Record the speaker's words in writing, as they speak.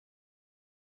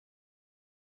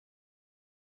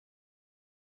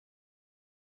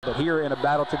But here in a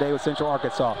battle today with Central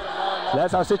Arkansas. So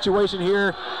that's our situation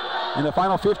here in the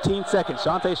final 15 seconds.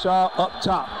 Shante Shaw up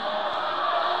top.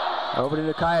 Over to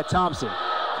Nakia Thompson.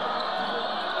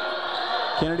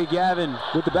 Kennedy Gavin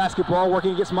with the basketball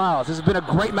working against Miles. This has been a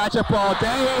great matchup all day,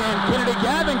 and Kennedy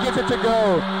Gavin gets it to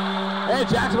go. And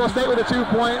Jacksonville State with a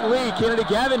 2-point lead. Kennedy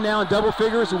Gavin now in double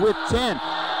figures with 10.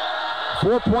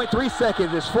 4.3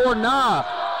 seconds is for Na.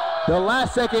 The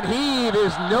last second heave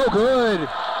is no good.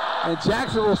 And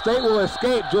Jacksonville State will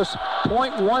escape. Just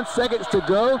 0.1 seconds to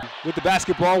go. With the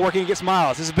basketball working against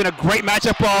Miles. This has been a great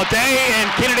matchup all day,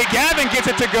 and Kennedy Gavin gets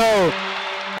it to go.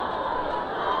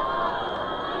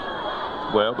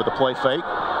 Webb with the play fake.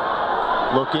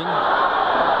 Looking.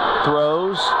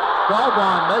 Throws.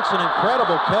 Galban makes an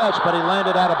incredible catch, but he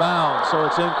landed out of bounds, so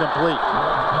it's incomplete.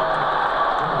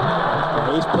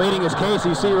 He's pleading his case.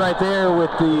 You see right there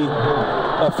with the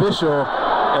official,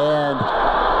 and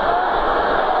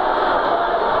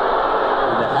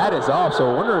the hat is off, so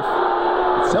I wonder if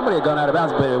somebody had gone out of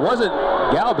bounds, but it wasn't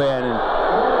Galban,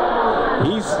 and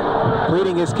he's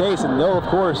pleading his case, and they'll, of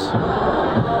course,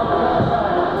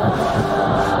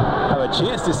 have a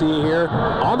chance to see here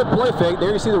on the play fake.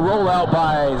 There you see the rollout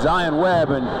by Zion Webb,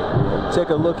 and take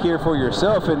a look here for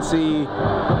yourself and see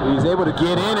if he's able to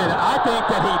get in, and I think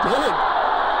that he did.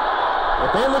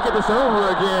 If they look at this over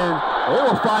again, they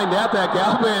will find out that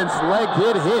Galban's leg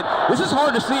did hit. This is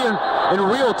hard to see in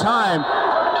real time.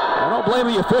 I don't blame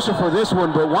the official for this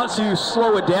one, but once you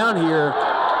slow it down here,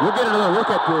 you'll get another look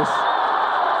at this.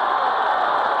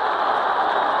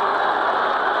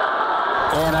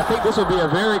 And I think this will be a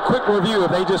very quick review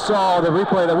if they just saw the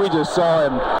replay that we just saw.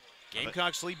 And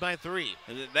Gamecocks lead by 3.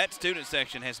 That student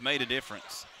section has made a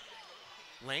difference.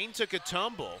 Lane took a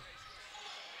tumble.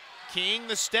 King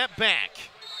the step back.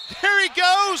 There he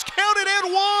goes, counted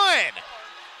and one.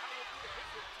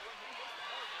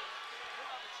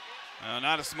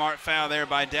 Not a smart foul there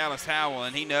by Dallas Howell,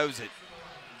 and he knows it.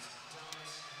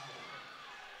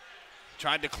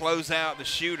 Tried to close out the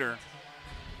shooter.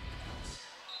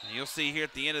 And you'll see here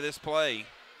at the end of this play,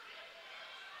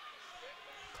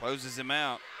 closes him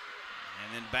out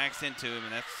and then backs into him,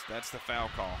 and that's the foul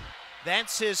call.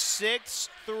 That's his 6th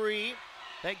 3.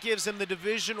 That gives him the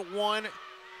Division I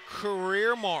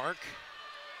career mark.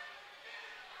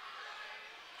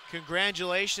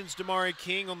 Congratulations, Damari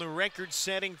King, on the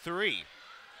record-setting 3.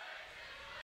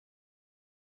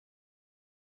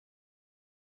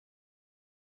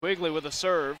 Quigley with a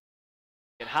serve.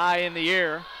 Get high in the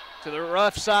air to the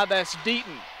rough side. That's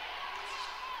Deaton.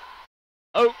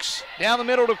 Oaks down the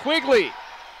middle to Quigley.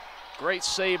 Great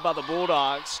save by the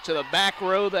Bulldogs. To the back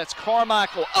row, that's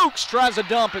Carmichael. Oaks tries a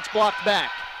dump, it's blocked back.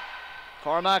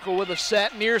 Carmichael with a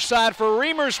set near side for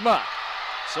Remersma.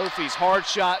 Sophie's hard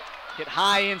shot hit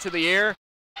high into the air.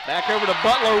 Back over to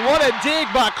Butler. What a dig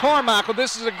by Carmichael.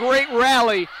 This is a great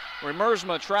rally.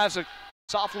 Remersma tries a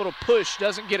soft little push,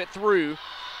 doesn't get it through.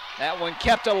 That one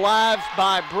kept alive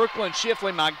by Brooklyn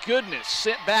Shifley. My goodness,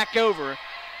 sent back over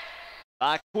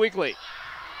by Quigley.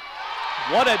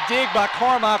 What a dig by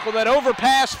Carmichael. That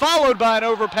overpass followed by an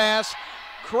overpass.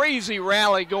 Crazy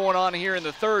rally going on here in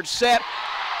the third set.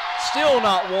 Still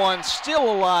not won,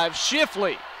 still alive.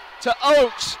 Shifley to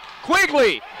Oaks.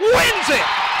 Quigley wins it.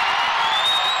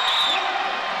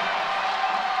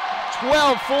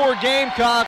 12-4 Gamecocks.